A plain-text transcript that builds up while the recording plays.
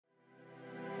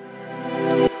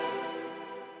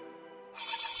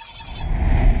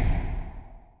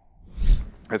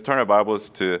Let's turn our Bibles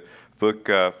to book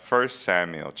of 1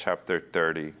 Samuel chapter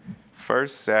 30. 1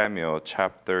 Samuel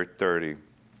chapter 30.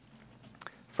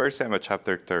 1 Samuel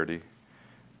chapter 30.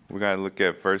 We're going to look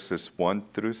at verses 1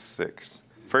 through 6.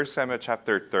 1 Samuel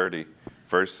chapter 30,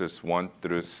 verses 1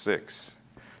 through 6.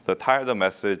 The title of the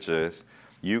message is,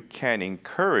 You Can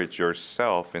Encourage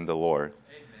Yourself in the Lord.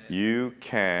 Amen. You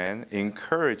can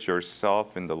encourage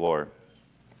yourself in the Lord.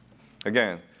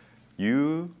 Again,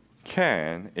 you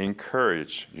can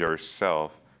encourage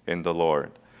yourself in the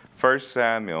Lord. 1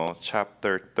 Samuel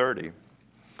chapter 30,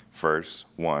 verse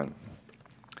 1.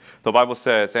 The Bible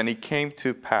says, And it came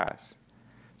to pass,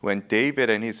 when David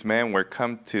and his men were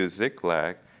come to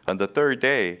Ziklag on the third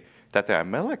day, that the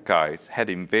Amalekites had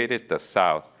invaded the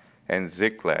south and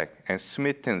Ziklag, and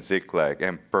smitten Ziklag,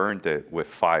 and burned it with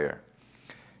fire,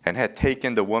 and had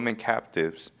taken the women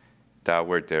captives that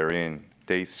were therein.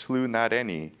 They slew not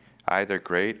any, either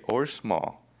great or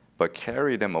small, but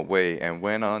carried them away and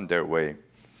went on their way.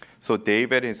 So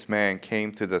David and his men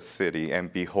came to the city,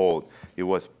 and behold, it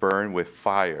was burned with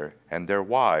fire, and their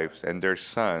wives and their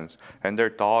sons and their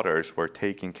daughters were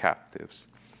taken captives.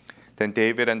 Then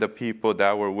David and the people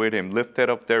that were with him lifted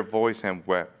up their voice and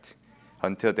wept,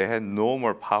 until they had no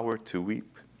more power to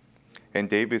weep. And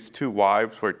David's two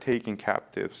wives were taken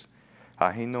captives,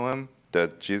 Ahinoam the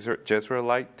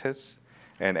Jezreelitess,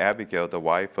 and Abigail, the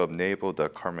wife of Nabal the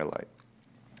Carmelite.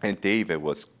 And David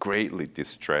was greatly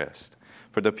distressed,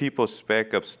 for the people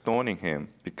spake of stoning him,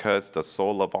 because the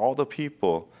soul of all the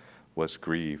people was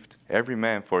grieved, every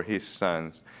man for his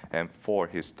sons and for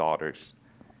his daughters.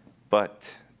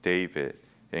 But David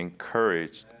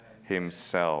encouraged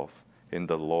himself in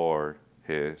the Lord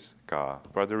his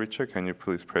God. Brother Richard, can you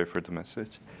please pray for the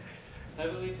message?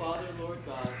 Heavenly Father, Lord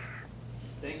God,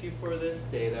 thank you for this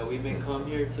day that we may come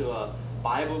here to a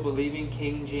Bible-believing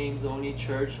King James only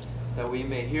church, that we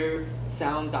may hear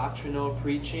sound doctrinal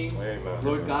preaching. Amen.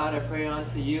 Lord God, I pray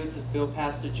unto you to fill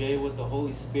Pastor Jay with the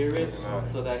Holy Spirit, Amen,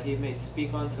 so that he may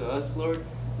speak unto us, Lord.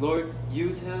 Lord,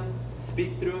 use him,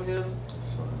 speak through him.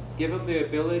 Give him the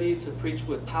ability to preach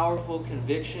with powerful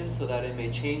conviction, so that it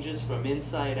may change us from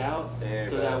inside out. Amen.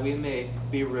 So that we may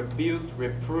be rebuked,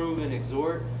 reprove, and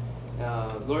exhort.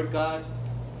 Lord God,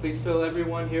 please fill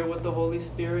everyone here with the Holy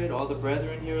Spirit, all the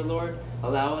brethren here, Lord.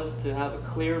 Allow us to have a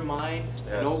clear mind,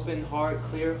 yes, an open heart,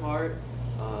 clear heart.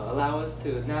 Allow us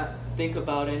to not think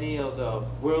about any of the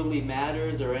worldly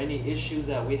matters or any issues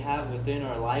that we have within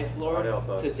our life, Lord.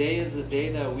 Today is the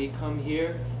day that we come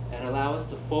here, and allow us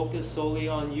to focus solely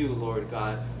on you, Lord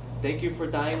God. Thank you for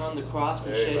dying on the cross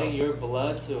and shedding your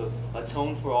blood to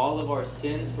atone for all of our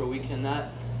sins, for we cannot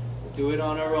do it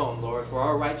on our own, Lord, for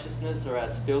our righteousness are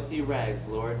as filthy rags,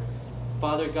 Lord.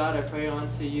 Father God, I pray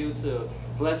unto you to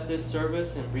bless this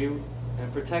service and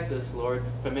protect us, Lord,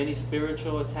 from any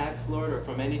spiritual attacks, Lord, or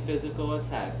from any physical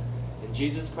attacks. In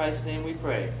Jesus Christ's name we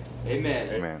pray.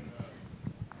 Amen. Amen.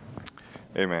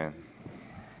 Amen.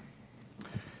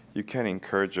 You can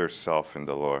encourage yourself in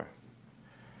the Lord.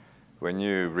 When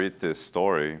you read this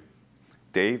story,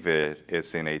 David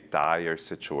is in a dire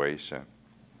situation.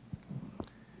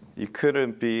 You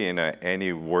couldn't be in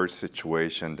any worse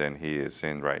situation than he is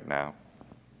in right now.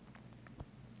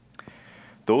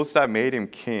 Those that made him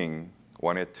king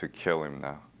wanted to kill him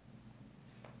now.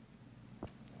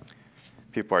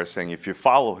 People are saying, if you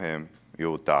follow him,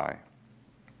 you'll die.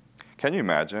 Can you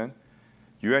imagine?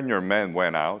 You and your men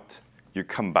went out, you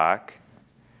come back,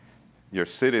 your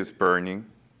city is burning,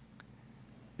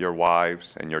 your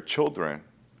wives and your children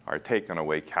are taken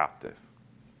away captive.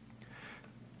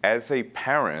 As a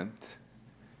parent,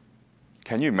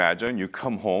 can you imagine you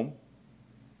come home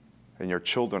and your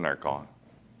children are gone?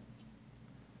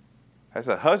 As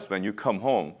a husband, you come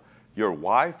home, your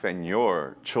wife and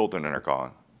your children are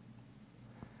gone.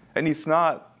 And it's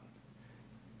not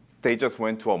they just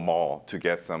went to a mall to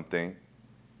get something.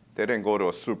 They didn't go to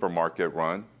a supermarket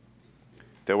run.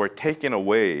 They were taken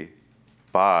away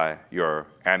by your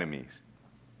enemies.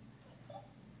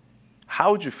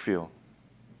 How would you feel?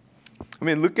 I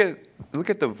mean, look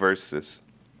at the verses.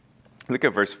 Look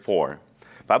at verse 4.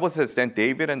 The Bible says, Then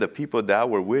David and the people that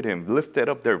were with him lifted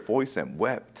up their voice and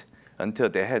wept until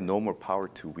they had no more power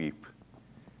to weep.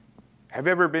 Have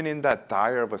you ever been in that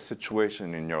dire of a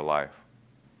situation in your life?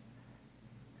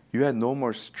 You had no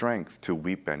more strength to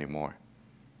weep anymore.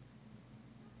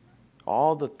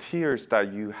 All the tears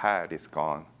that you had is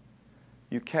gone.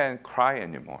 You can't cry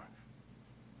anymore.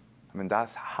 I mean,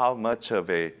 that's how much of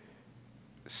a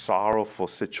sorrowful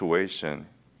situation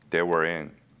they were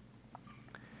in.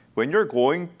 When you're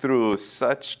going through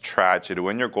such tragedy,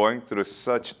 when you're going through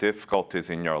such difficulties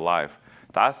in your life,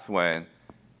 that's when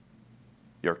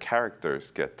your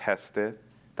characters get tested,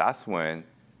 that's when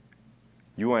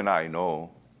you and I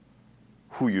know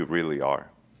who you really are.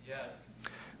 Yes.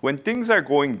 When things are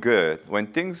going good, when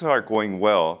things are going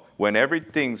well, when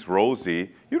everything's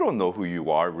rosy, you don't know who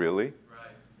you are really.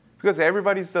 Right. Because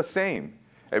everybody's the same.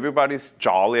 Everybody's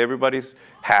jolly, everybody's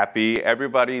happy,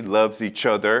 everybody loves each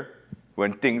other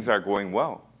when things are going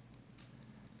well.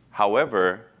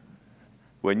 However,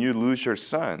 when you lose your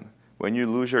son, when you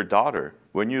lose your daughter,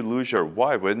 when you lose your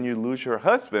wife, when you lose your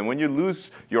husband, when you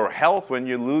lose your health, when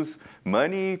you lose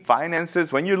money,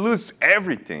 finances, when you lose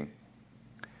everything,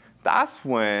 that's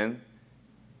when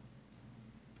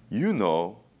you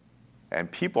know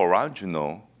and people around you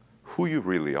know who you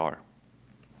really are.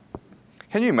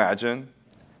 Can you imagine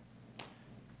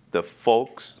the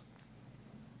folks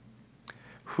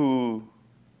who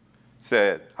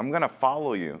said, I'm going to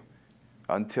follow you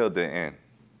until the end.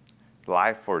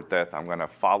 Life or death, I'm going to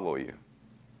follow you.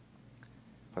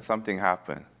 But something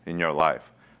happened in your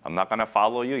life. I'm not going to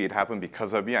follow you. It happened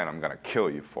because of you, and I'm going to kill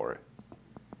you for it.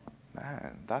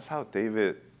 Man, that's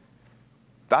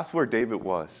where David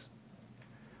was.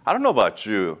 I don't know about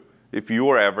you, if you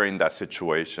were ever in that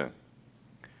situation,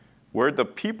 where the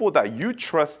people that you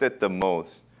trusted the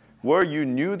most, where you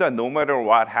knew that no matter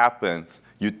what happens,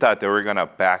 you thought they were going to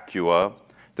back you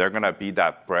up, they're going to be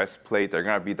that breastplate, they're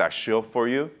going to be that shield for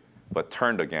you, but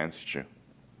turned against you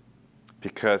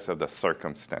because of the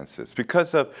circumstances,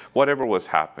 because of whatever was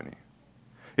happening.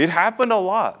 It happened a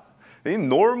lot. In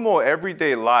normal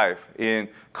everyday life, in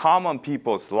common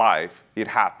people's life, it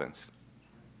happens.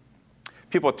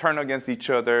 People turn against each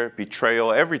other,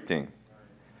 betrayal, everything.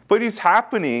 But it's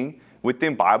happening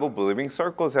within Bible-believing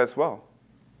circles as well.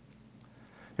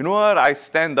 You know what? I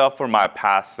stand up for my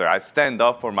pastor. I stand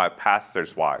up for my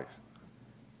pastor's wife.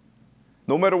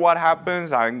 No matter what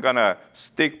happens, I'm going to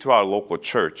stick to our local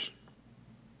church.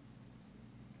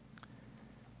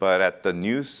 But at the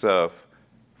news of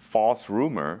false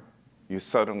rumor, you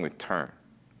suddenly turn.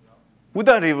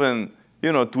 Without even,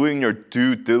 doing your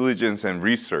due diligence and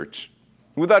research.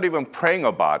 Without even praying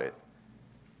about it.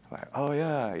 Like, oh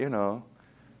yeah,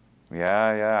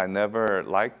 I never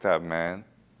liked that man.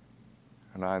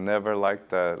 I never liked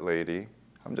that lady.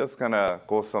 I'm just going to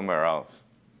go somewhere else.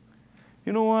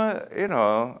 You know what?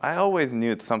 I always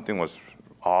knew something was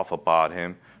off about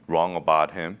him, wrong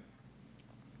about him.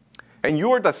 And you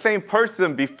were the same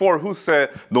person before who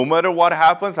said, no matter what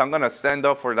happens, I'm going to stand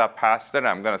up for that pastor, and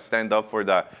I'm going to stand up for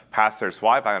that pastor's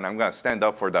wife, and I'm going to stand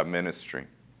up for that ministry.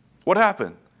 What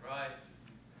happened? Right.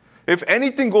 If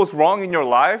anything goes wrong in your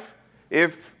life,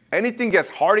 if anything gets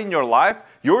hard in your life,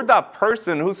 you're that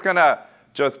person who's going to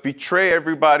just betray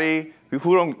everybody, you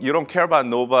don't care about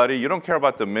nobody, you don't care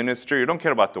about the ministry, you don't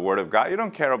care about the Word of God, you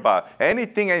don't care about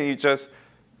anything, and you just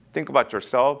think about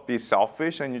yourself, be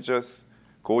selfish, and you just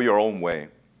go your own way.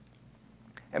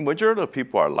 And majority of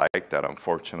people are like that,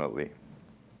 unfortunately.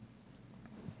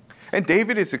 And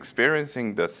David is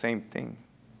experiencing the same thing.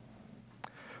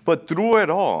 But through it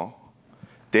all,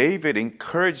 David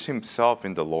encouraged himself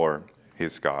in the Lord,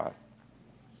 his God.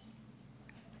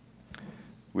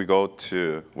 We go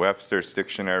to Webster's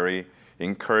dictionary.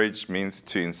 Encourage means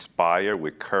to inspire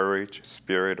with courage,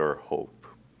 spirit, or hope.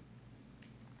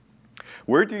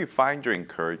 Where do you find your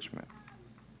encouragement?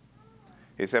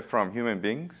 Is it from human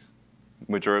beings,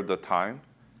 majority of the time?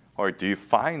 Or do you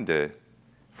find it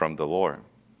from the Lord?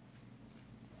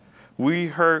 We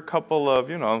heard a couple of,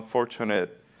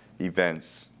 unfortunate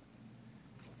events.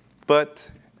 But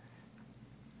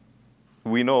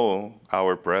we know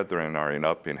our brethren are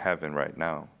up in heaven right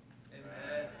now.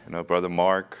 Amen. Brother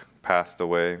Mark passed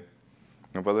away,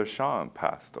 and Brother Sean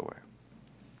passed away.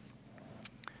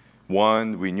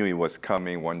 One, we knew he was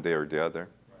coming one day or the other.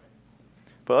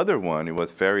 But other one, it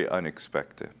was very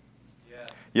unexpected. Yes.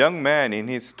 Young man in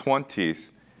his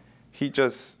 20s, he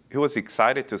was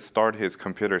excited to start his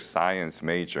computer science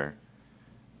major.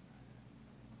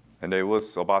 And it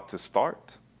was about to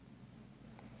start.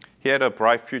 He had a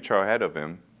bright future ahead of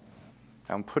him.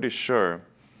 I'm pretty sure,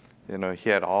 he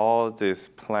had all this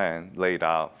plan laid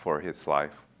out for his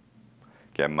life.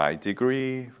 Get my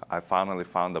degree. I finally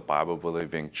found a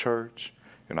Bible-believing church.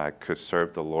 I could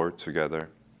serve the Lord together.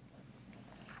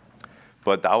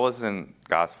 But that wasn't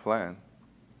God's plan.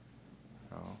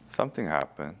 Something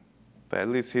happened. But at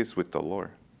least he's with the Lord.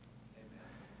 Amen.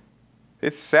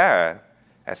 It's sad,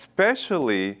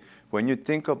 especially when you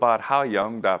think about how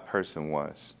young that person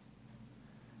was.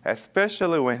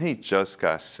 Especially when he just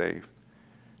got saved.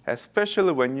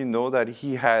 Especially when you know that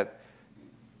he had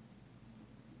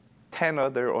 9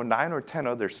 or 10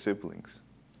 other siblings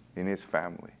in his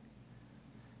family.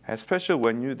 Especially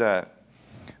when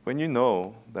you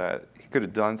know that he could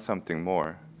have done something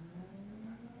more.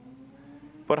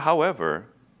 But however,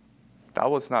 that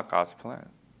was not God's plan.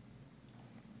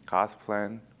 God's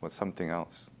plan was something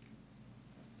else.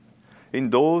 In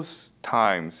those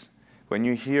times, when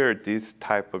you hear this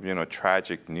type of,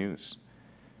 tragic news,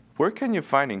 where can you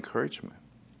find encouragement?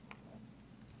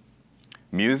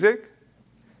 Music?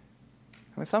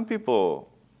 Some people,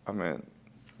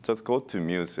 just go to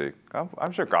music.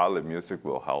 I'm sure godly music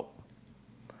will help.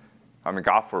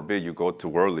 God forbid you go to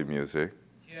worldly music.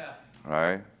 Yeah.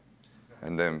 Right?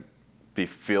 And then be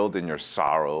filled in your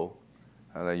sorrow.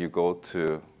 And then you go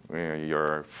to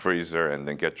your freezer and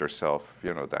then get yourself,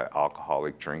 that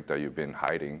alcoholic drink that you've been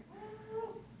hiding.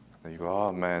 And you go,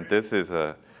 oh man, this is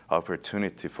an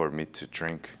opportunity for me to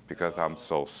drink because I'm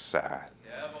so sad.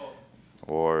 Yeah,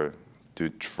 or do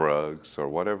drugs or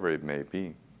whatever it may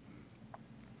be.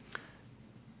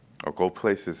 Or go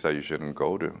places that you shouldn't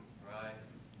go to. Right.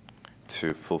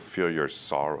 To fulfill your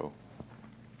sorrow.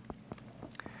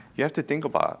 You have to think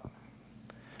about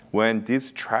when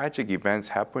these tragic events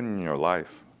happen in your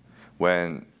life,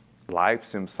 when life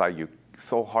seems like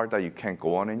so hard that you can't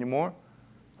go on anymore,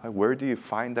 where do you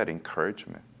find that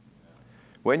encouragement?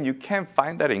 When you can't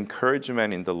find that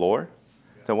encouragement in the Lord,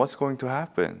 then what's going to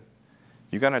happen?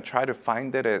 You're going to try to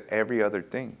find it at every other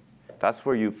thing. That's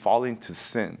where you fall into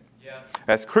sin. Yes.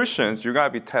 As Christians, you're going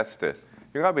to be tested.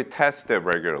 You're going to be tested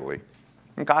regularly.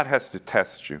 And God has to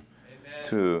test you. Amen.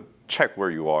 To check where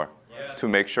you are, yes. To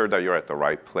make sure that you're at the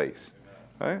right place.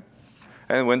 Right?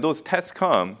 And when those tests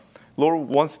come, Lord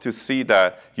wants to see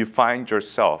that you find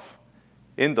yourself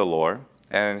in the Lord,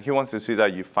 and He wants to see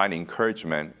that you find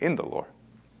encouragement in the Lord.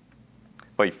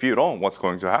 But if you don't, what's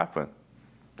going to happen?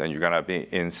 Then you're going to be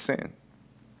in sin.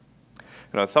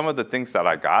 Some of the things that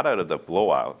I got out of the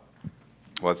blowout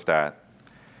was that,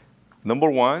 number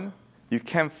one, you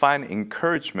can't find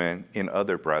encouragement in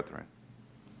other brethren.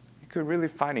 You could really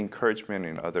find encouragement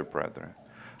in other brethren.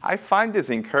 I find this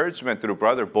encouragement through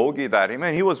Brother Bogie that,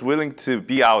 he was willing to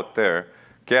be out there,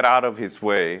 get out of his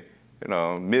way,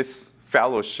 miss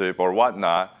fellowship or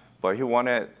whatnot, but he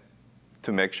wanted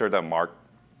to make sure that Mark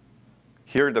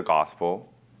hear the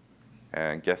gospel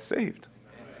and get saved.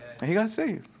 Amen. And he got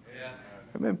saved.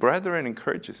 Yes. Brethren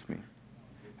encourages me.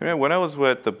 When I was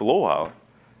with the blowout,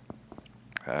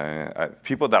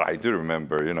 people that I do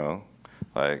remember,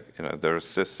 there was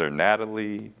Sister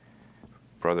Natalie,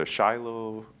 Brother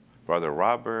Shiloh, Brother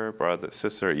Robert,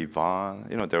 Sister Yvonne.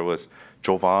 There was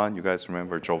Jovan, you guys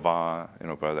remember Jovan,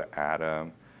 Brother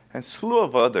Adam, and a slew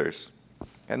of others.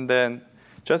 And then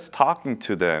just talking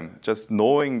to them, just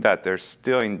knowing that they're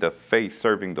still in the faith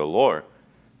serving the Lord,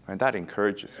 and that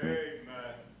encourages me.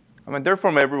 They're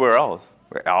from everywhere else.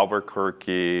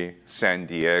 Albuquerque, San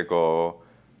Diego,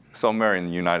 somewhere in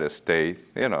the United States,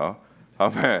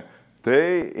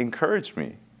 they encourage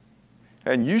me.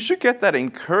 And you should get that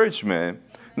encouragement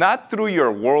not through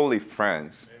your worldly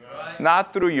friends,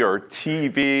 not through your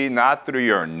TV, not through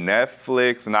your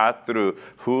Netflix, not through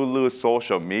Hulu,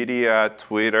 social media,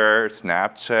 Twitter,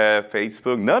 Snapchat,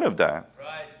 Facebook, none of that.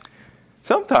 Right.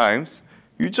 Sometimes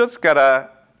you just gotta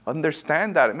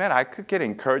understand that, I could get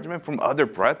encouragement from other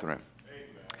brethren.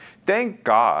 Amen. Thank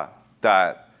God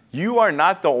that you are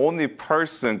not the only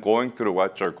person going through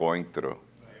what you're going through.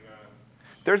 Amen.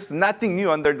 There's nothing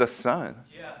new under the sun.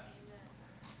 Yeah.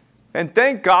 And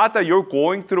thank God that you're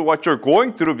going through what you're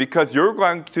going through because you're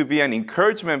going to be an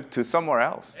encouragement to someone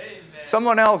else. Amen.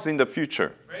 Someone else in the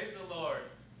future. Praise the Lord.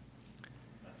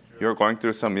 That's true. You're going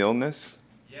through some illness.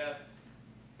 Yes.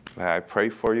 I pray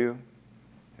for you.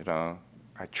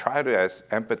 I try to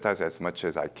empathize as much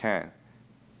as I can.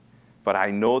 But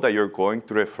I know that you're going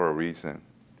through it for a reason.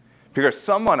 Because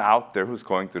someone out there who's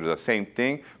going through the same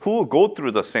thing, who will go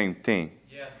through the same thing.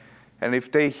 Yes. And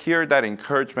if they hear that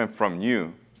encouragement from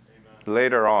you, Amen.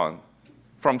 Later on,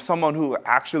 from someone who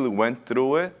actually went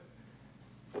through it,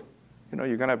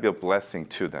 you're going to be a blessing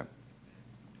to them.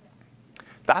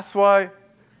 That's why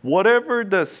whatever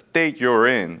the state you're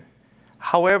in,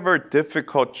 however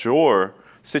difficult your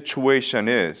situation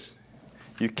is,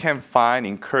 you can find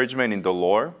encouragement in the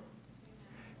Lord,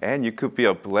 and you could be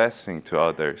a blessing to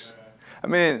others.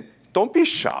 Don't be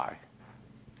shy.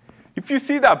 If you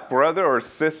see that brother or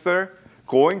sister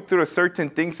going through certain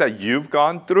things that you've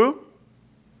gone through,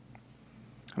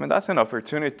 that's an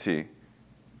opportunity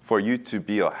for you to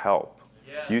be a help,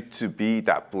 yes. You to be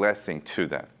that blessing to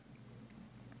them.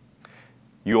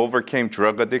 You overcame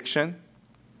drug addiction,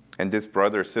 and this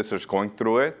brother or sister is going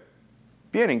through it,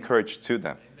 be an encouragement to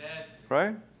them. Amen.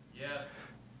 Right? Yes.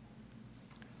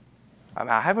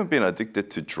 I haven't been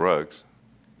addicted to drugs,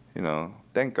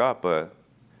 thank God, but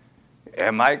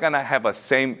am I going to have a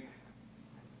same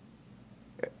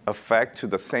effect to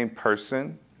the same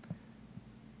person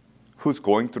who's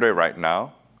going through it right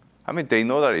now, I mean, they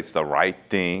know that it's the right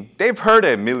thing. They've heard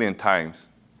it a million times.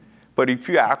 But if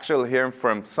you actually hear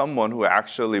from someone who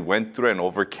actually went through it and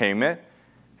overcame it,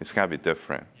 it's going to be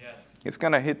different. Yes. It's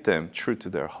going to hit them true to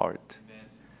their heart. Amen.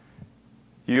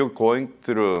 You're going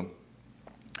through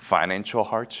financial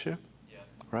hardship, Yes.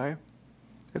 right?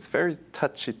 It's a very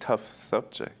touchy, tough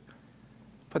subject.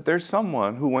 But there's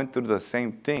someone who went through the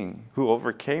same thing, who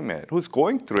overcame it, who's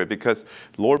going through it because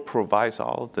Lord provides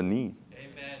all of the need.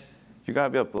 Amen. You got to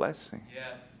be a blessing.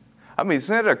 Yes. I mean,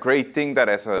 isn't it a great thing that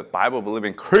as a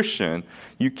Bible-believing Christian,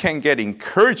 you can get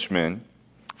encouragement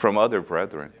from other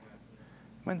brethren?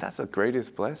 I mean, that's the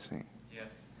greatest blessing.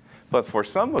 Yes. But for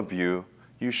some of you,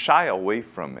 you shy away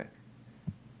from it.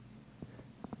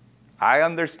 I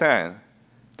understand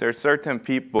there are certain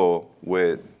people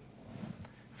with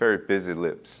very busy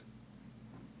lips.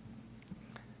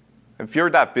 If you're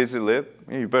that busy lip,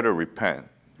 you better repent.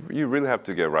 You really have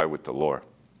to get right with the Lord.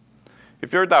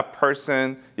 If you're that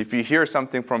person, if you hear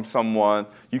something from someone,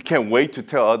 you can't wait to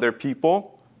tell other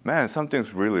people, man,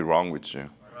 something's really wrong with you.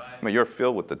 Right. I mean, you're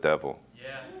filled with the devil.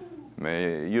 Yes. I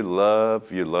mean, you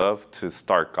love to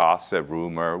start gossip,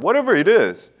 rumor, whatever it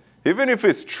is. Even if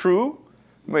it's true,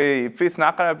 I mean, if it's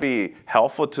not going to be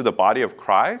helpful to the body of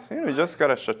Christ, you just got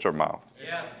to shut your mouth.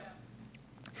 Yes.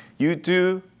 You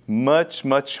do much,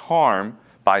 much harm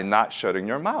by not shutting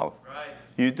your mouth. Right.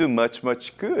 You do much,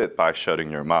 much good by shutting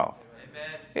your mouth.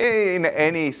 Amen. In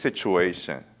any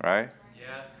situation, right?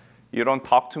 Yes. You don't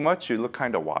talk too much, you look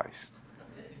kind of wise.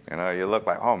 You know, you look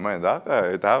like, oh man,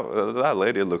 that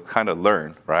lady looks kind of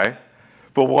learned, right?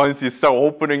 But once you start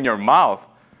opening your mouth,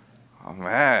 oh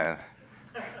man,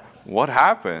 what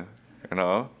happened? You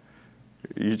know,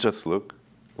 you just look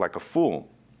like a fool.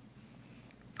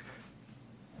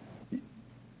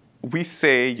 We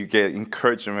say you get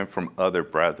encouragement from other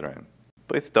brethren,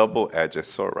 but it's double-edged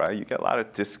sword, right? You get a lot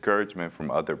of discouragement from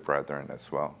other brethren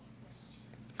as well.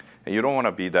 And you don't want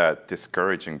to be that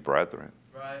discouraging brethren.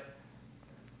 Right.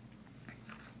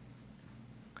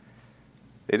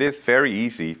 It is very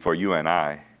easy for you and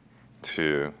I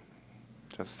to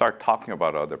just start talking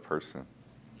about other person.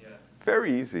 Yes.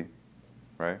 Very easy,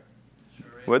 right?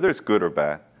 Sure is. Whether it's good or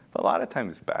bad. But a lot of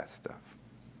times it's bad stuff.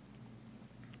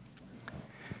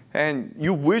 And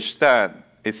you wish that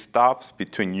it stops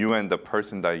between you and the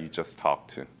person that you just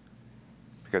talked to.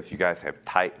 Because you guys have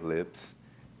tight lips.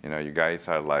 You know, you guys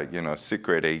are like, you know,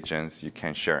 secret agents. You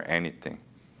can't share anything.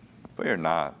 But you're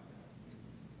not.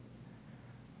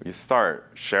 You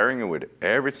start sharing it with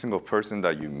every single person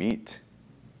that you meet.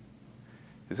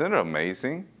 Isn't it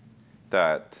amazing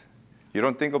that you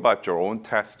don't think about your own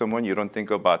testimony, you don't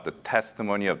think about the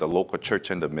testimony of the local church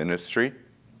and the ministry.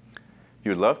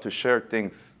 You love to share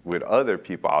things with other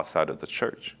people outside of the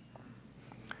church.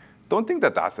 Don't think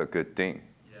that that's a good thing.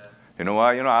 Yes. You know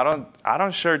what? You know, I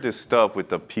don't share this stuff with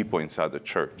the people inside the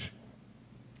church.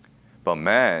 But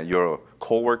man, your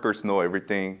coworkers know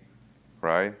everything,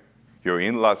 right? Your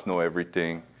in-laws know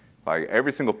everything. Like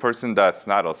every single person that's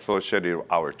not associated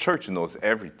with our church knows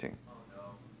everything. Oh, no.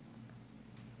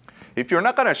 If you're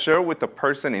not going to share with the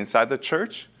person inside the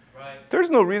church, Right. there's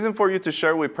no reason for you to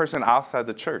share with a person outside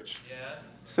the church.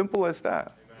 Yes. Simple as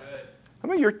that. Good. I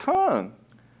mean, your tongue,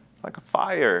 like a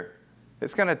fire,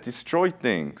 it's going to destroy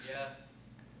things. Yes.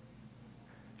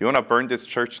 You want to burn this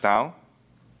church down?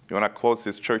 You want to close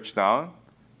this church down?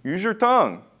 Use your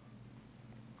tongue.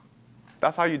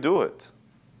 That's how you do it.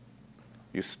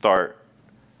 You start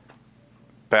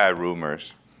bad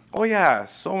rumors. Oh yeah,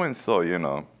 so-and-so, you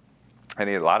know. And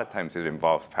a lot of times it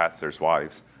involves pastors'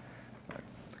 wives.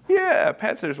 Yeah,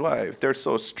 pastor's wife, they're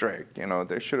so strict, you know,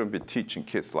 they shouldn't be teaching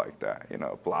kids like that, you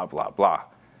know, blah, blah, blah,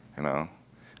 you know.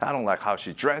 I don't like how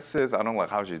she dresses, I don't like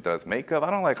how she does makeup,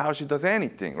 I don't like how she does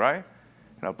anything, right?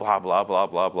 You know, blah, blah, blah,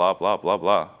 blah, blah, blah, blah,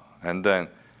 blah. And then,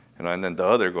 you know, and then the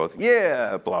other goes,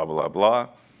 yeah, blah, blah, blah.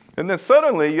 And then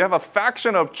suddenly you have a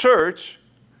faction of church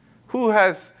who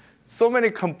has so many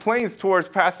complaints towards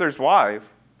pastor's wife.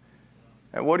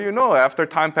 And what do you know? After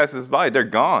time passes by, they're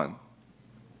gone.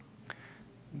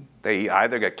 They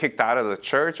either get kicked out of the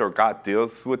church or God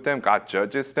deals with them, God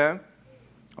judges them,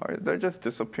 or they're just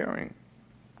disappearing.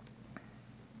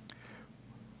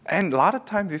 And a lot of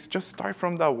times it's just start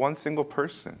from that one single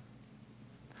person.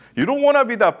 You don't want to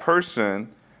be that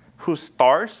person who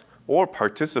starts or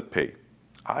participate.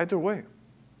 Either way.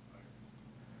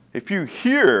 If you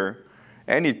hear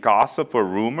any gossip or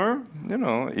rumor, you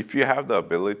know, if you have the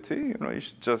ability, you know, you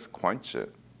should just quench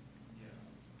it.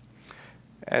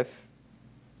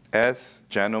 As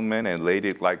gentlemen and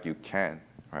ladylike you can,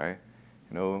 right?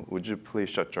 You know, would you please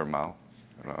shut your mouth?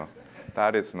 You know,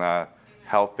 that is not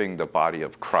helping the body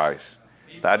of Christ.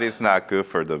 That is not good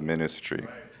for the ministry.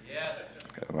 Yes.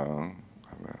 You know,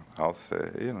 I'll say,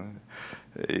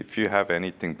 if you have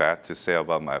anything bad to say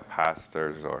about my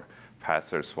pastors or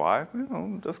pastor's wife,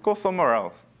 just go somewhere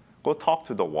else. Go talk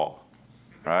to the wall,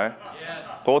 right? Yes.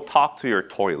 Go talk to your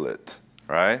toilet,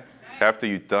 right? After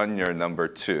you've done your number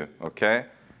 2, okay?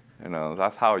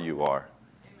 That's how you are.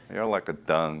 You're like a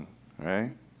dung,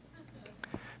 right?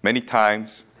 Many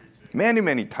times,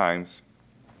 many times,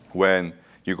 when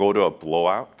you go to a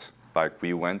blowout like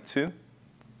we went to,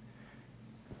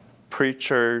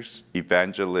 preachers,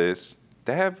 evangelists,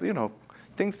 they have,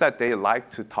 things that they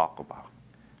like to talk about.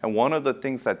 And one of the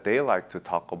things that they like to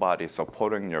talk about is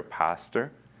supporting your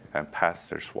pastor and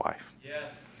pastor's wife.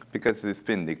 Yes. Because it's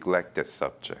been neglected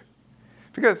subject.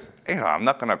 Because, I'm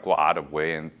not going to go out of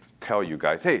way and tell you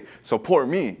guys, hey, support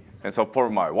me and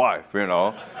support my wife,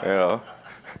 I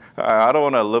don't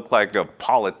want to look like a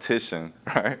politician,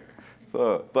 right?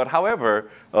 But however,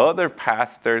 other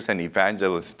pastors and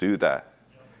evangelists do that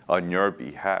on your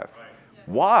behalf.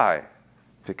 Why?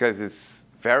 Because it's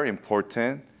very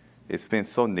important. It's been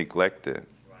so neglected.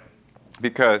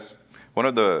 Because one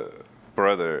of the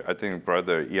brother Paul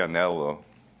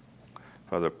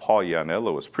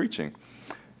Ianello was preaching.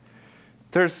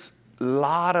 There's a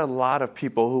lot of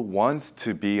people who wants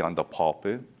to be on the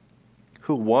pulpit,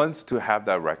 who wants to have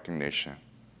that recognition.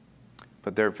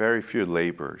 But there are very few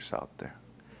laborers out there.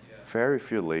 Very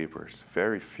few laborers,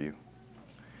 very few.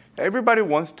 Everybody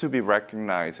wants to be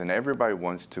recognized and everybody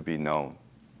wants to be known.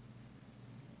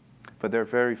 But there are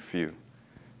very few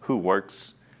who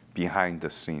works behind the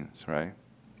scenes, right?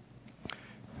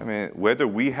 I mean, whether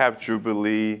we have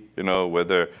Jubilee,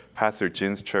 whether Pastor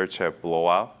Jin's church have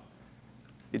blowout,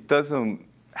 it doesn't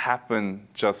happen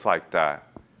just like that.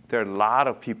 There are a lot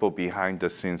of people behind the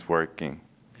scenes working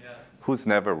who's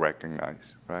never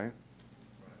recognized, right?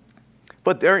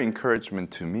 But they're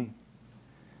encouragement to me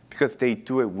because they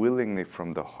do it willingly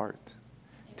from the heart.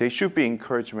 They should be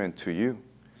encouragement to you.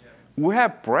 We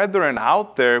have brethren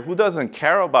out there who doesn't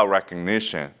care about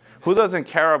recognition, who doesn't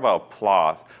care about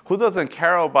applause, who doesn't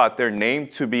care about their name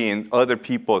to be in other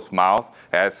people's mouths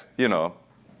as,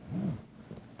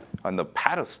 on the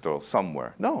pedestal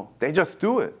somewhere. No, they just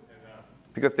do it.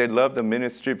 Because they love the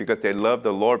ministry, because they love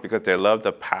the Lord, because they love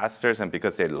the pastors, and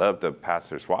because they love the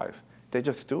pastor's wife. They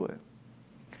just do it.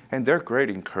 And they're great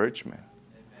encouragement.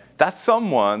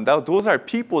 Those are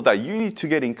people that you need to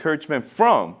get encouragement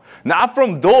from. Not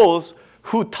from those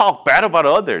who talk bad about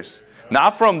others.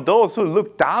 Not from those who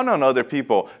look down on other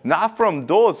people. Not from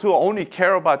those who only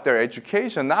care about their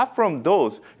education. Not from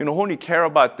those who only care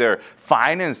about their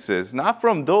finances. Not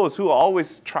from those who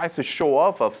always tries to show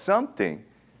off of something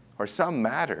or some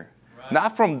matter. Right.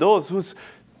 Not from those whose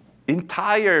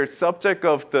entire subject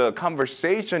of the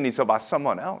conversation is about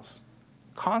someone else.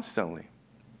 Constantly.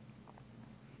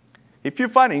 If you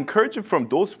find encouragement from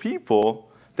those people,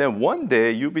 then one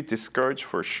day you'll be discouraged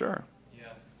for sure.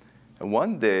 Yes. And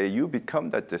one day you become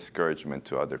that discouragement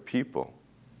to other people.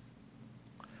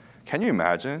 Can you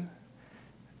imagine?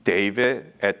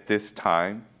 David at this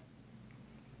time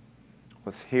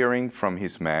was hearing from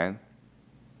his man,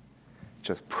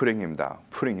 just putting him down,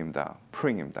 putting him down,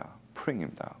 putting him down, putting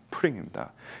him down, putting him down.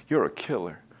 You're a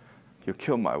killer. You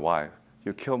killed my wife.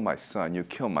 You killed my son. You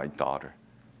killed my daughter.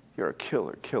 You're a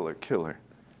killer, killer, killer.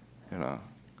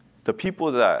 The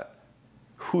people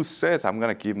who says, I'm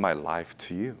going to give my life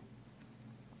to you.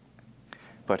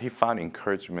 But he found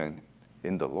encouragement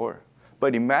in the Lord.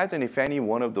 But imagine if any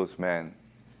one of those men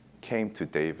came to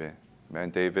David.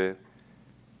 David,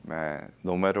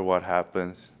 no matter what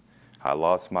happens, I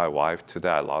lost my wife today,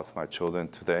 I lost my children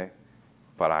today,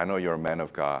 but I know you're a man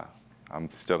of God. I'm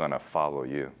still going to follow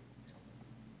you.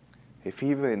 If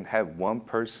he even had one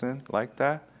person like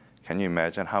that, can you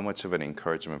imagine how much of an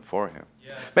encouragement for him?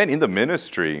 Yes. In the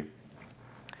ministry,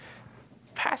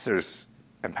 pastors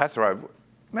and pastor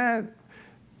wife,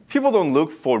 people don't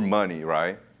look for money,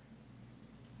 right?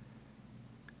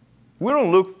 We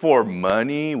don't look for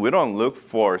money. We don't look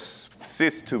for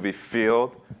seats to be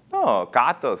filled. No,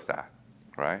 God does that,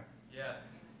 right? Yes.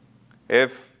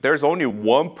 If there's only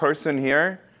one person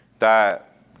here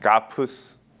that God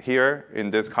puts here in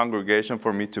this congregation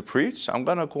for me to preach, I'm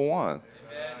going to go on.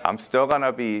 Amen. I'm still going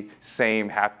to be same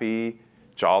happy,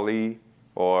 jolly,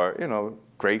 or,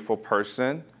 grateful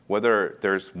person, whether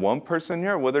there's one person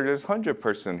here, whether there's 100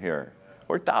 person here,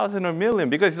 or 1,000 or million,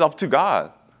 because it's up to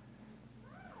God.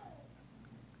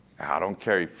 I don't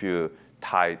care if you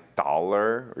tithe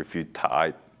dollar or if you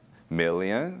tithe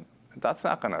million. That's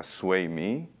not going to sway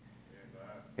me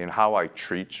in how I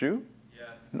treat you.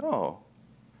 Yes. No.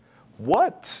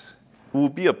 What will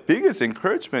be a biggest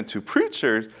encouragement to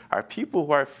preachers are people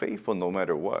who are faithful no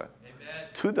matter what. Amen.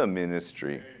 To the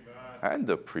ministry and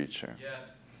the preacher.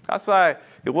 Yes. That's why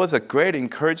it was a great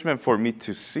encouragement for me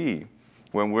to see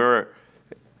when we were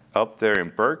up there in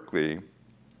Berkeley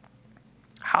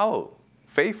how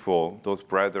faithful those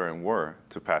brethren were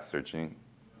to Pastor Gene.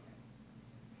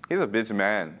 He's a busy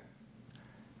man.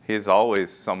 He's always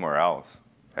somewhere else.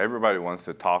 Everybody wants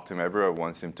to talk to him. Everybody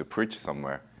wants him to preach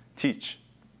somewhere, teach.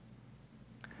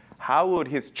 How would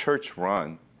his church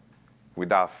run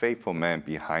without faithful men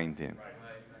behind him?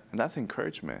 And that's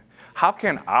encouragement. How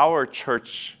can our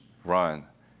church run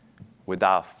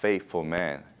without faithful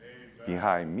men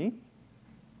behind me?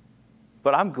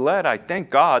 But I'm glad, I thank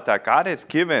God that God has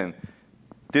given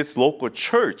this local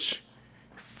church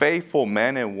faithful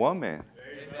men and women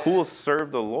who will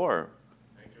serve the Lord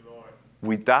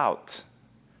without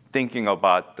thinking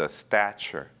about the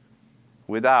stature,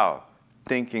 without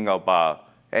thinking about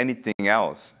anything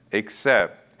else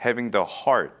except having the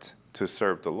heart to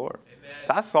serve the Lord. Amen.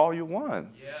 That's all you want.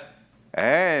 Yes.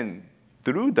 And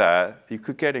through that, you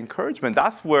could get encouragement.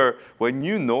 That's where, when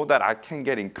you know that I can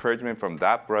get encouragement from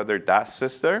that brother, that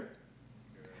sister,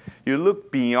 you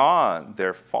look beyond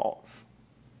their faults.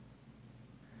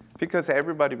 Because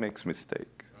everybody makes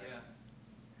mistakes. Yes.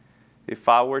 If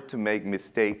I were to make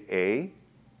mistake A,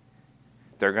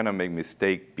 they're going to make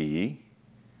mistake B,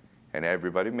 and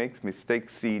everybody makes mistake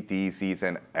C, D, Z's,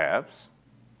 and F's,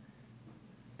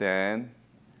 then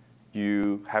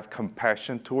you have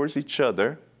compassion towards each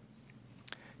other.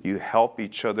 You help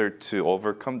each other to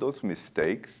overcome those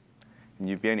mistakes, and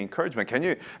you be an encouragement.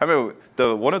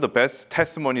 One of the best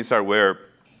testimonies are where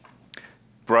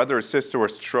brother or sister were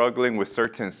struggling with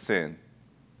certain sin,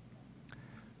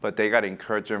 but they got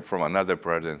encouragement from another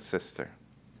brother and sister,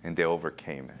 and they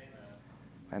overcame it. Amen.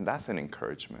 And that's an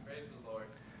encouragement. Praise the Lord.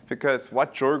 Because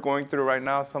what you're going through right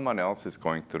now, someone else is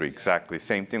going through exactly the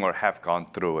same thing or have gone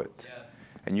through it. Yes.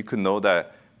 And you could know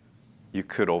that you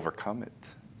could overcome it.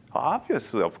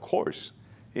 Obviously, of course,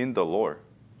 in the Lord.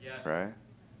 Yes. Right?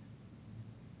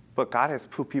 But God has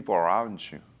put people around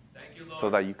you. Thank you, Lord. So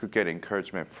that you could get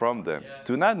encouragement from them. Yes.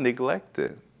 Do not neglect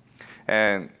it.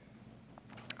 And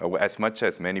as much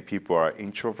as many people are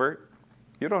introvert,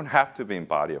 you don't have to be in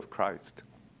body of Christ.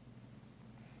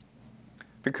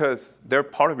 Because they're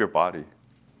part of your body.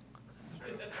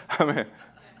 I mean,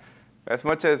 as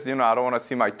much as, I don't want to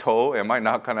see my toe, am I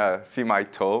not going to see my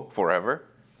toe forever?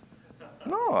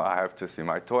 No, I have to see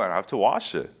my toe and I have to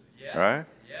wash it. Yes. Right?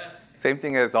 Yes. Same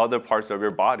thing as other parts of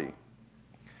your body.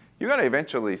 You're going to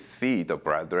eventually see the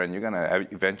brethren. You're going to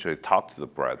eventually talk to the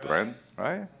brethren,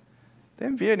 right?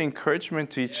 Then be an encouragement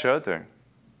to each other.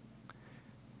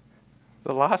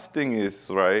 The last thing is,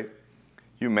 right,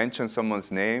 you mention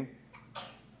someone's name,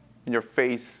 and your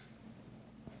face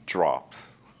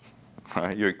drops,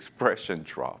 right? Your expression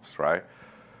drops, right?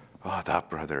 Oh, that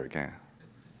brother again.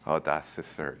 Oh, that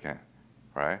sister again,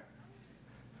 right?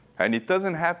 And it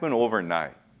doesn't happen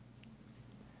overnight.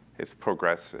 It's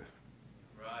progressive.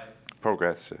 Right.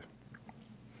 Progressive.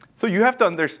 So you have to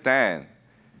understand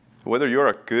whether you're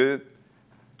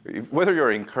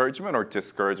encouragement or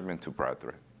discouragement to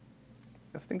brethren.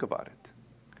 Let's think about it.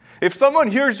 If someone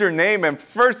hears your name and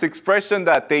first expression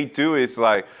that they do is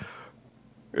like,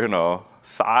 a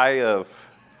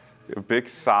big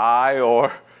sigh,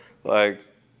 or like,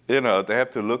 they have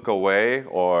to look away,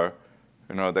 or,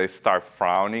 they start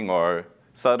frowning, or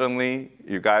suddenly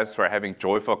you guys are having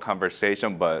joyful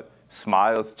conversation, but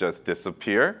smiles just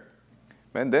disappear,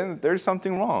 and then there's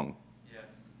something wrong. Yes.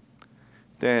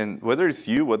 Then whether it's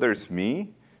you, whether it's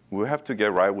me, we have to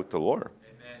get right with the Lord.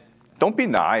 Amen. Don't be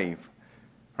naive.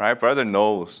 Right? Brother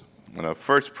knows,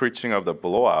 first preaching of the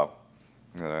blowout,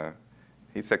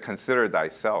 he said, consider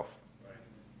thyself. Right.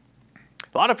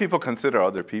 A lot of people consider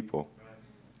other people. Right.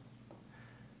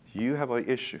 You have an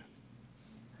issue.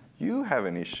 You have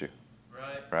an issue.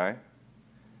 Right?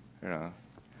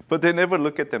 But they never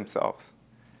look at themselves,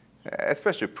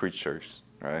 especially preachers,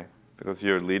 right? Because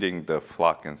you're leading the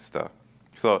flock and stuff.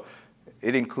 So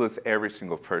it includes every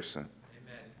single person.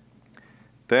 Amen.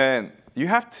 Then you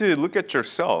have to look at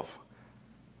yourself.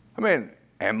 Am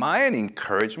I an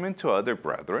encouragement to other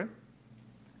brethren?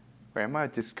 Or am I a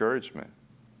discouragement?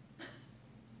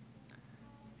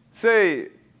 Say,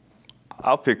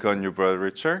 I'll pick on you, Brother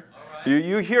Richard. Right.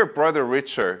 You hear Brother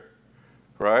Richard,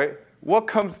 right? What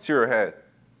comes to your head?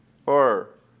 Or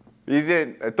is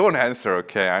it, don't answer,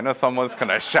 okay? I know someone's going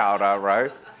to shout out,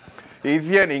 right? Is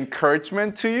he an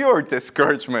encouragement to you or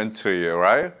discouragement to you,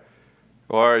 right?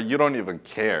 Or you don't even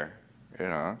care,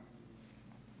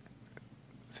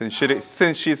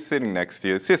 Since she's sitting next to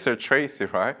you, Sister Tracy,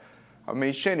 right? I mean,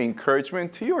 is she an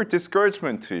encouragement to you or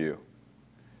discouragement to you?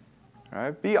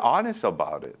 Right? Be honest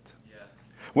about it.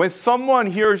 Yes. When someone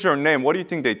hears your name, what do you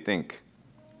think they think?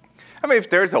 I mean, if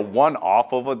there's a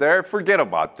one-off over there, forget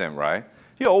about them, right?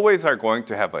 You always are going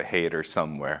to have a hater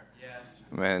somewhere. Yes.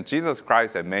 Man, Jesus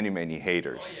Christ had many, many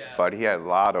haters, Oh, yeah. but he had a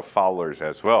lot of followers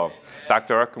as well. Amen.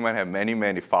 Dr. Ackerman had many,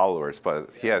 many followers, but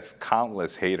he has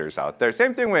countless haters out there.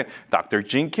 Same thing with Dr.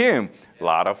 Jin Kim. A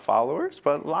lot of followers,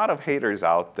 but a lot of haters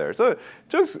out there. So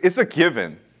it's a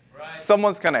given. Right.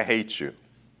 Someone's going to hate you.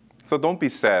 So don't be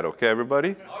sad, okay,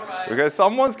 everybody? All right. Because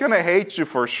someone's going to hate you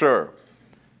for sure.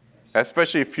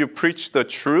 Especially if you preach the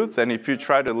truth and if you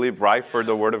try to live right for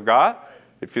the Word of God,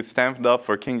 if you stand up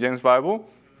for King James Bible,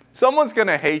 someone's going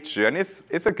to hate you, and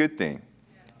it's a good thing.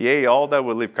 Yea, all that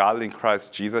will live godly in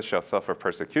Christ Jesus shall suffer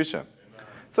persecution.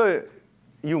 So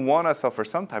you want to suffer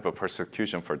some type of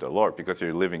persecution for the Lord because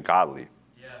you're living godly.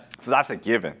 Yes. So that's a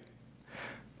given.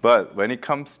 But when it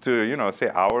comes to, say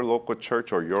our local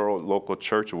church or your local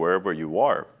church, wherever you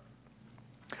are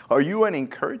you an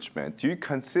encouragement? Do you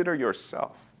consider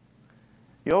yourself?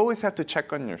 You always have to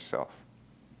check on yourself.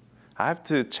 I have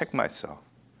to check myself.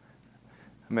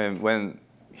 I mean, when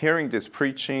hearing this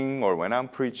preaching or when I'm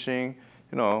preaching,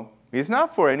 it's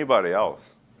not for anybody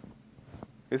else.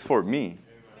 It's for me.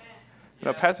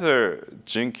 Pastor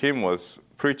Jin Kim was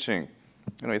preaching,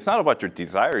 it's not about your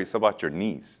desire, it's about your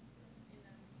needs.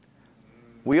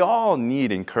 We all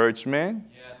need encouragement.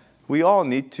 Yes. We all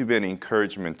need to be an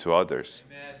encouragement to others.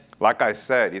 Amen. Like I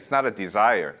said, it's not a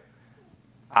desire.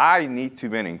 I need to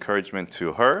be an encouragement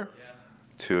to her,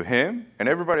 Yes. to him, and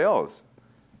everybody else.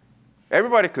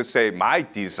 Everybody could say, my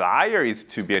desire is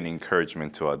to be an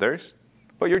encouragement to others,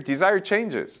 but your desire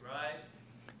changes. Right.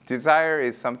 Desire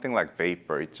is something like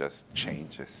vapor, it just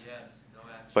changes. Yes. No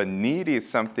action. But need is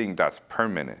something that's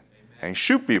permanent and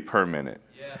should be permanent.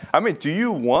 Yes. I mean, do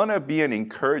you want to be an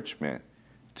encouragement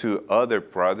to other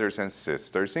brothers and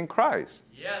sisters in Christ?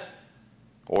 Yes.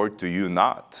 Or do you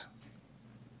not?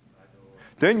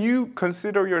 Then you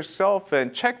consider yourself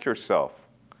and check yourself.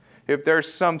 If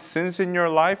there's some sins in your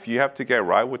life you have to get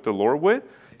right with the Lord with,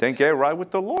 then get right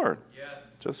with the Lord.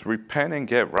 Yes. Just repent and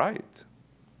get right.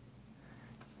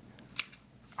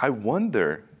 I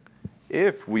wonder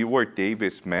if we were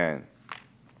David's men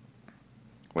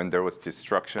when there was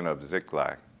destruction of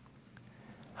Ziklag,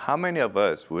 how many of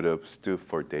us would have stood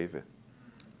for David?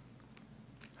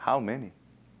 How many?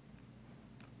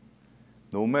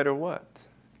 No matter what.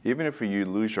 Even if you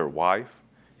lose your wife,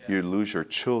 you lose your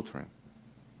children,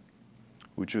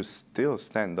 would you still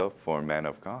stand up for a man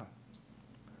of God?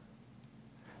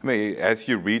 I mean, as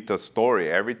you read the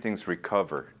story, everything's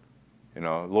recovered.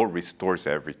 Lord restores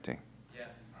everything.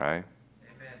 Yes. Right?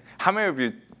 Amen. How many of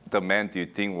you, the men, do you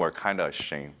think were kind of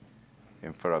ashamed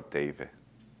in front of David?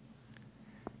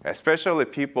 Especially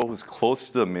people who's close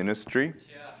to the ministry.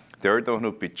 Yeah. They're the one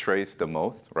who betrays the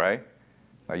most, right?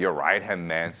 Like your right-hand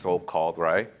man, so-called,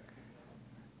 right?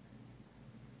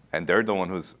 And they're the one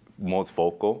who's most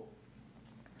vocal,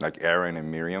 like Aaron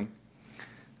and Miriam.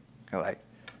 They're like,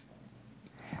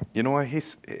 you know what,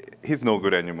 he's no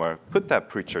good anymore. Put that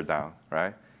preacher down,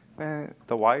 right? Man,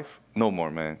 the wife, no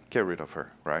more, man. Get rid of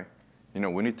her, right?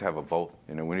 We need to have a vote.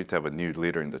 We need to have a new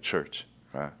leader in the church,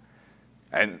 right?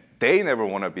 And they never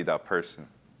want to be that person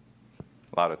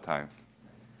a lot of times,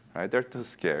 right? They're too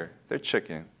scared. They're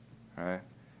chicken, right?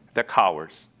 They're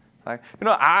cowards. Like,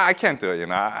 I can't do it,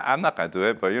 I'm not going to do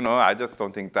it, but, I just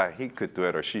don't think that he could do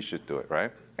it or she should do it,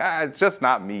 right? It's just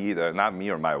not me either, not me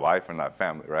or my wife or my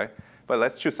family, right? But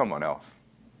let's choose someone else.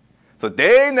 So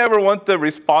they never want the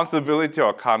responsibility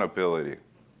or accountability.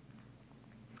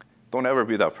 Don't ever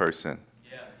be that person.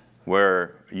 Yes.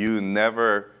 Where you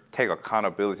never take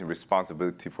accountability and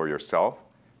responsibility for yourself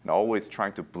and always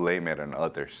trying to blame it on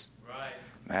others. Right.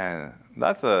 Man,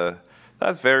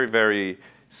 that's very, very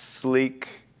sleek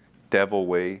devil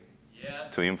way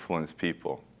to influence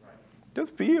people. Right.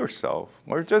 Just be yourself,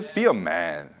 or just be a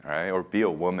man, right? Or be a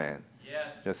woman.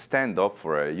 Yes. Just stand up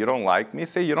for it. You don't like me?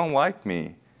 Say you don't like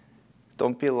me.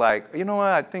 Don't be like, you know what,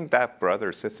 I think that brother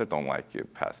or sister don't like you,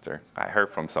 Pastor. I heard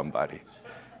from somebody.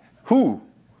 Who?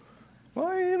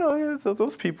 Well,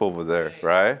 those people over there,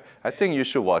 right? I think you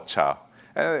should watch out.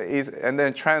 And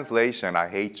then translation, I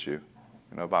hate you.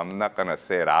 But I'm not going to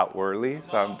say it outwardly,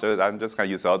 so I'm just going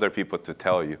to use other people to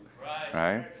tell you,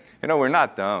 right? We're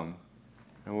not dumb.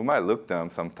 We might look dumb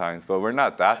sometimes, but we're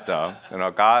not that dumb.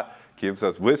 God gives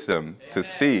us wisdom to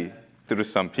see through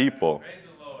some people. Praise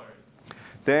the Lord.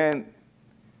 Then,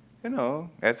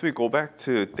 as we go back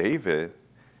to David,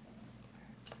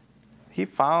 he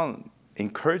found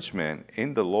encouragement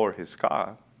in the Lord his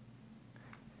God.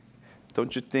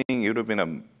 Don't you think it would have been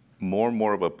a more and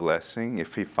more of a blessing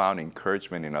if he found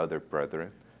encouragement in other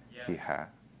brethren he Yes. had.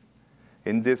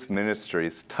 In this ministry,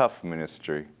 it's tough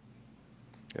ministry.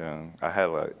 Yeah, I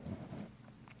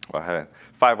had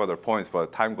 5 other points,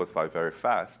 but time goes by very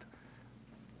fast.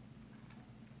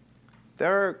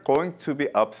 There are going to be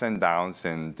ups and downs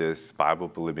in this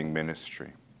Bible-believing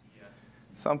ministry. Yes.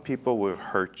 Some people will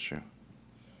hurt you.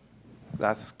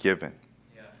 That's given.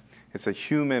 Yes. It's a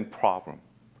human problem.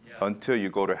 Yes. Until you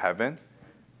go to heaven,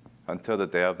 until the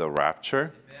day of the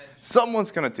rapture, Amen.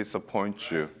 someone's going to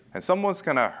disappoint you, and someone's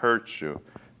going to hurt you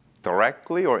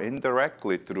directly or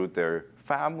indirectly through their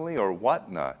family or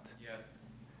whatnot. Yes.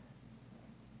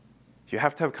 You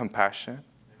have to have compassion.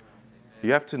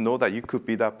 You have to know that you could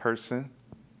be that person.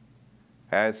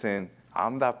 As in,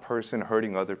 I'm that person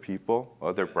hurting other people,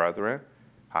 other brethren.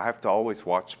 I have to always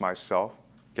watch myself,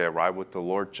 get right with the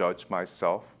Lord, judge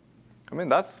myself. I mean,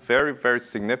 that's very, very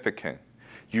significant.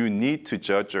 You need to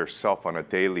judge yourself on a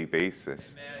daily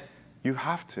basis. Amen. You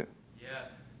have to.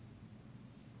 Yes.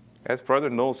 As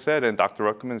Brother Noel said, and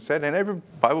Dr. Ruckman said, and every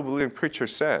Bible-believing preacher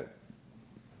said,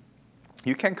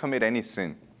 you can't commit any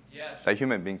sin Yes. that a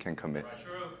human being can commit.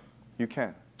 True. You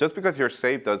can. Just because you're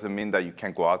saved doesn't mean that you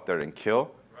can't go out there and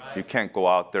kill. Right. You can't go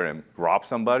out there and rob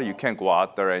somebody. You can't go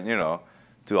out there and,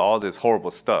 do all this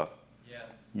horrible stuff. Yes.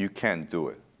 You can't do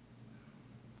it.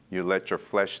 You let your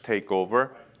flesh take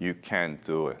over, you can't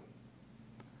do it.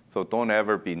 So don't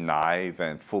ever be naive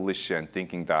and foolish and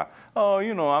thinking that,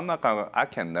 I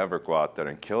can never go out there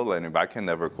and kill anybody. I can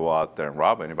never go out there and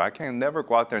rob anybody. I can never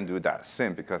go out there and do that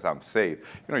sin because I'm saved.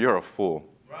 You're a fool.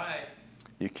 Right.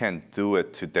 You can't do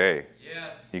it today.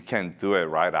 Yes. You can't do it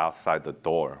right outside the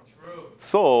door. True.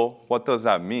 So what does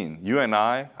that mean? You and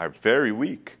I are very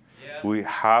weak. Yes. We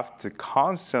have to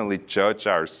constantly judge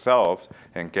ourselves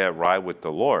and get right with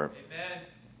the Lord. Amen.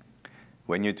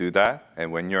 When you do that,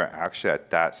 and when you're actually at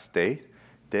that state,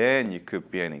 then you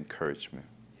could be an encouragement.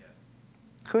 Yes.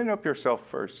 Clean up yourself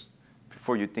first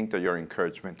before you think that you're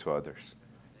encouragement to others.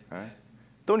 Amen. Right?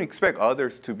 Don't expect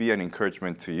others to be an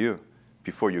encouragement to you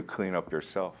before you clean up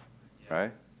yourself. Yes.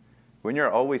 Right? When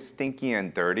you're always stinky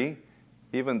and dirty,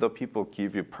 even though people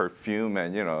give you perfume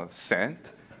and scent,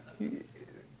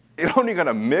 it's only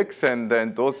gonna mix and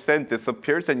then those scent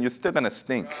disappears and you're still gonna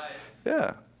stink. Right.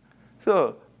 Yeah.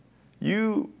 So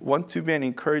you want to be an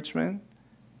encouragement,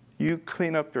 you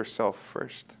clean up yourself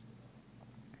first.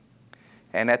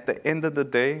 And at the end of the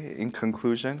day, in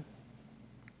conclusion,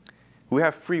 we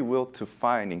have free will to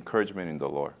find encouragement in the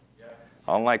Lord. Yes.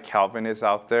 Unlike Calvinists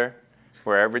out there,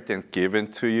 where everything's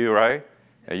given to you, right?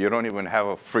 And you don't even have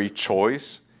a free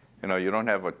choice. You don't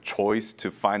have a choice to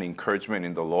find encouragement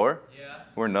in the Lord. Yeah.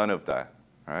 We're none of that,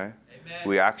 right? Amen.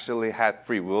 We actually had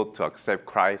free will to accept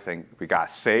Christ and we got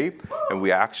saved. And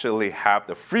we actually have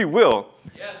the free will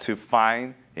Yes. to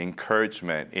find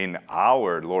encouragement in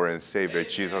our Lord and Savior, Amen.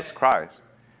 Jesus Christ.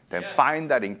 Then Yes. find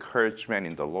that encouragement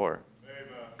in the Lord.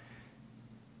 Amen.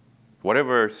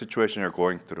 Whatever situation you're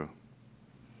going through.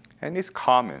 And it's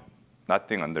common,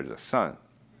 nothing under the sun.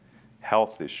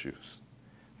 Health issues,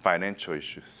 financial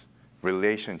issues,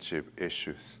 relationship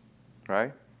issues,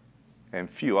 right? And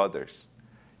few others.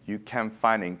 You can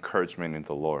find encouragement in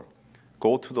the Lord.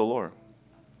 Go to the Lord.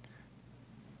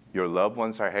 Your loved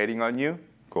ones are hating on you,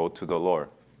 go to the Lord.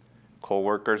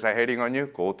 Co-workers are hating on you,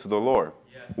 go to the Lord.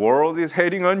 Yes. World is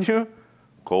hating on you,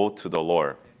 go to the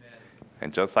Lord. Amen.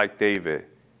 And just like David,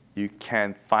 you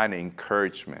can find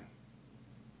encouragement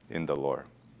in the Lord.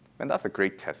 And that's a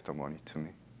great testimony to me.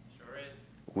 Sure is.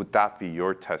 Would that be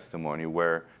your testimony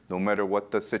where no matter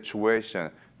what the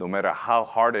situation, no matter how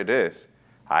hard it is,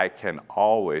 I can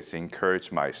always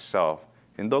encourage myself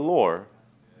in the Lord,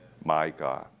 my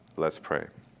God. Let's pray.